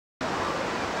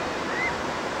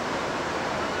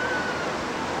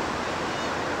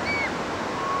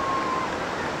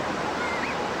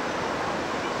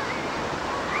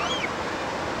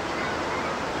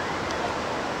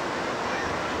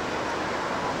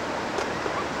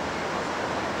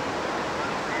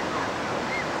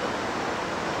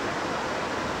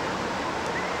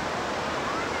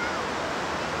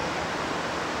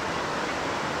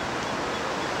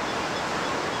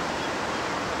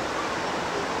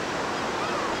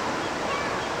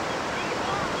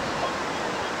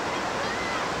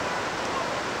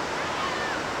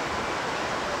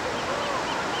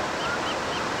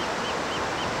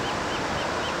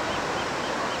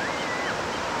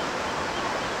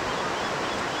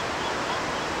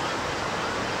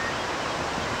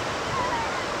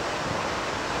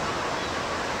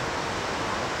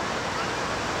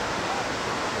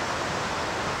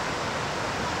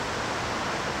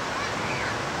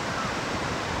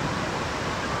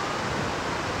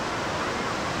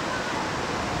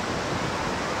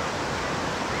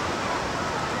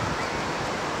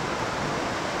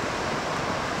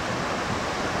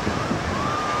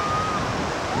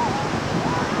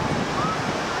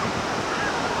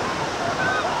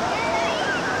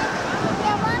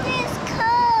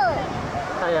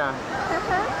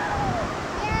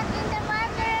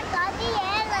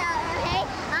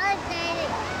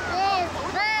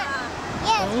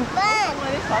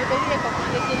水俾呢一個自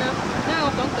己先啦，因為我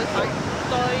想對水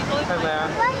再多啲。係咪啊？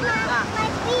啊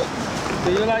Do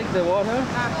you like the water?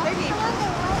 啊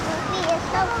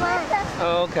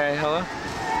 ，baby。Oh, okay, 好啊。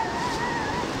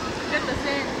Get the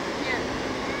sand here.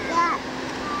 Yeah.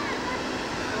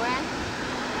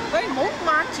 喂，唔好抹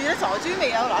住啦，傻豬未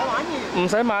有奶玩完。唔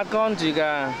使抹乾住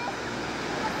㗎。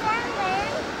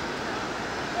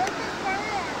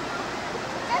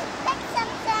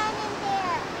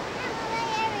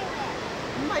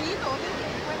唔係呢度啲嘢，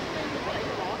喂，你出嚟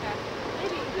攞㗎。呢邊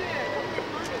啲嘢咁你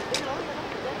媽咪你攞嘢攞唔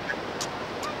到。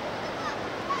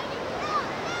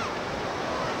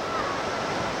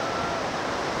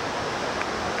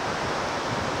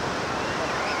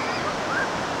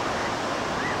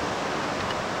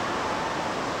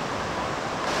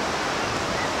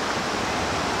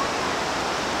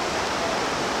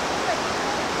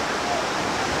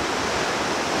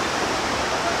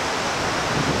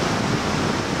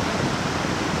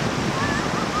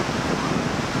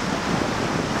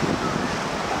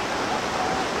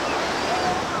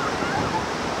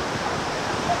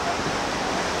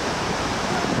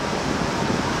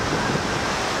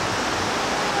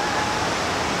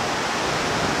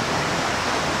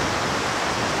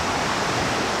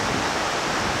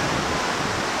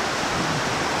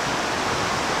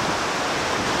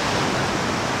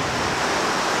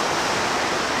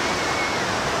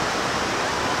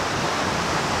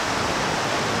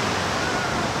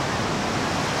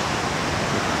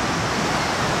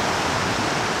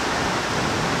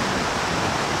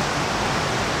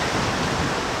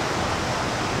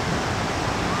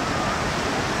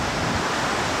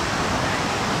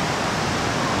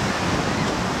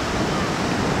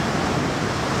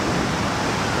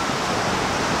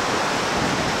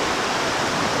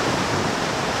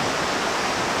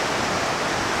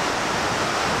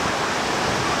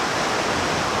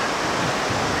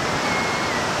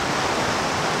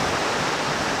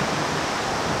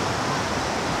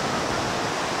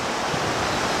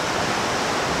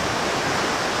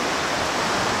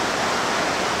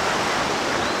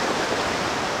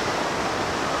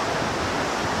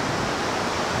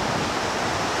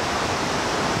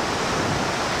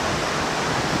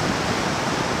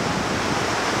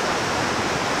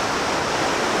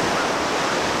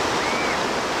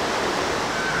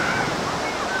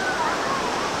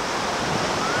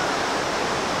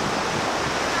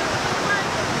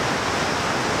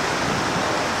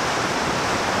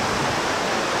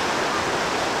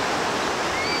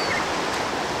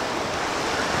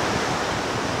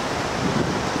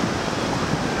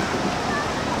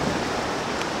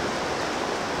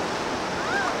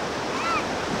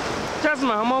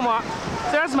Jasmine 好唔好玩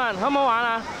 ？Jasmine 好唔好玩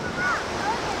啊？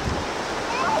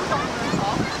好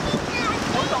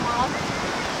凍啊！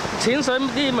淺水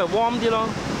啲咪 warm 啲咯。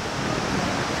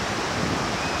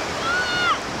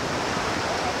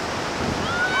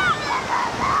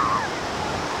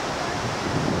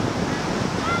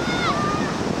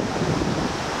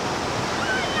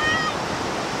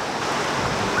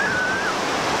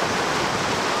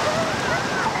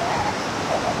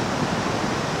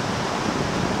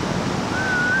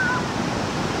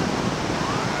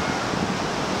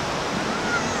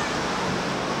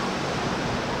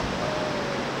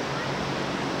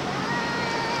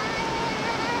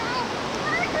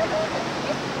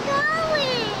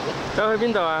走去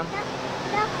邊度啊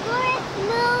The floor is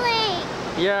moving.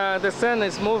 Yeah, the sand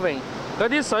is moving. 嗰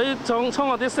啲水沖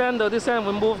落啲 sand 度，啲 sand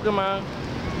會 move 㗎嘛。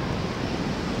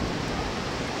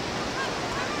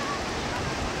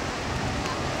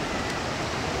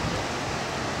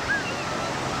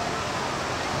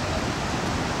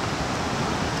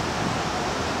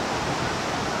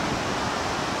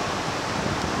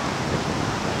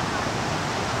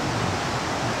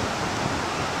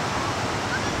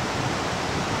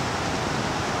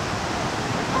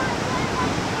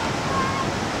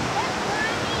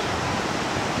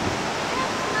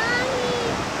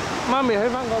媽咪喺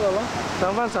翻嗰度咯，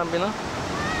上翻上邊咯。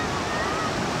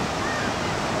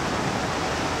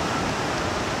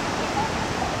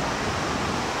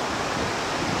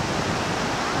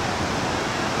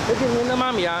你見唔見到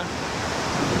媽咪啊？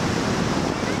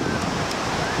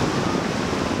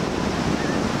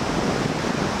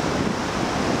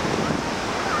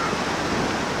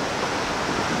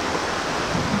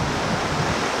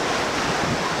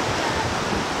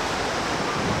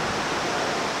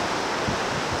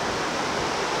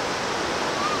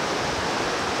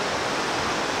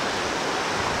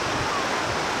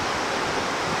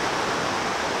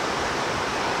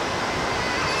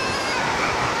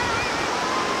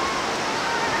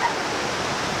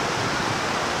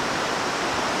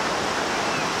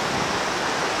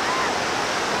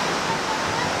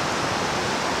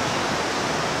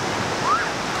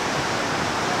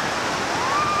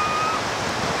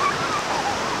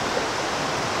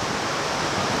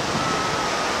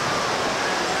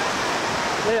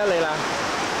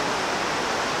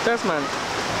 Jasmine.